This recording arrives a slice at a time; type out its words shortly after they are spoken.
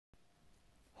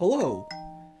Hello.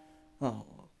 Oh,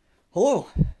 hello,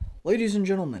 ladies and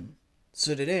gentlemen.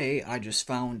 So today I just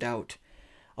found out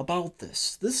about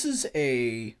this. This is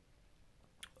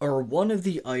one of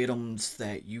the items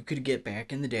that you could get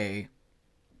back in the day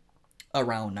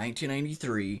around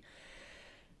 1993.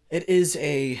 It is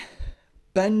a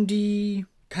bendy,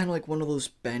 kind of like one of those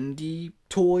bendy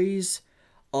toys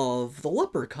of the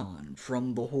LepreChaun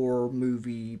from the horror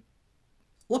movie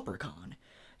LepreChaun.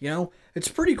 It's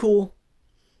pretty cool.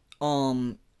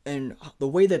 And the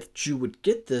way that you would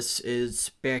get this is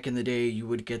back in the day, you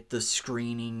would get the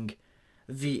screening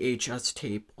VHS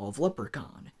tape of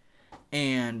LepreChaun.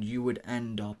 And you would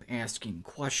end up asking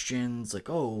questions like,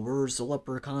 oh, where's the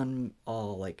LepreChaun?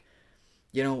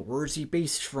 Where's he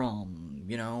based from?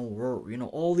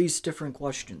 All these different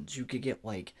questions. You could get,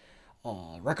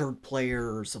 record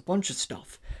players, a bunch of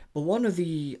stuff. But one of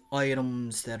the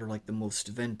items that are, the most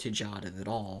vintage out of it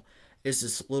all is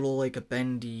this little, a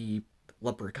bendy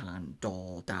LepreChaun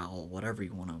doll, whatever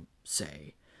you want to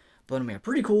say. But, I mean,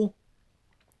 pretty cool.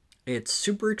 It's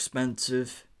super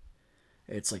expensive.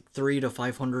 It's like $300 to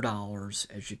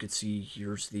 $500. As you can see,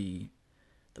 here's the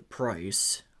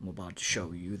price I'm about to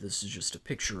show you. This is just a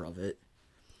picture of it.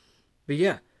 But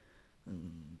yeah,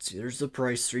 see, there's the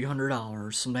price,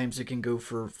 $300. Sometimes it can go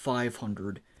for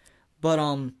 $500. But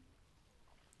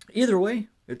either way,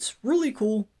 it's really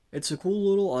cool. It's a cool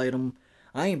little item.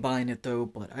 I ain't buying it though,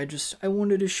 but I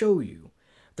wanted to show you.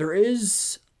 There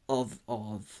is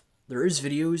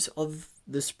videos of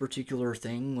this particular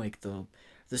thing, like the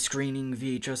screening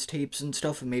VHS tapes and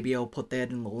stuff, and maybe I'll put that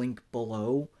in the link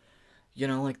below.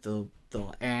 Like the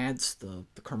ads, the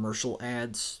commercial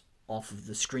ads off of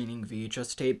the screening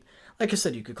VHS tape. Like I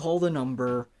said, you could call the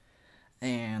number,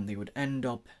 and they would end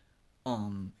up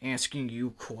asking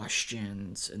you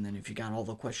questions, and then if you got all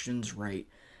the questions right,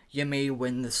 you may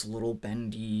win this little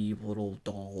bendy little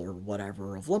doll or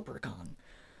whatever of LepreChaun.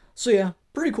 So yeah,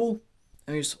 pretty cool.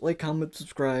 Anyways, like, comment,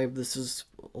 subscribe. This is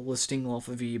a listing off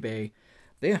of eBay.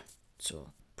 But yeah, it's a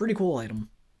pretty cool item.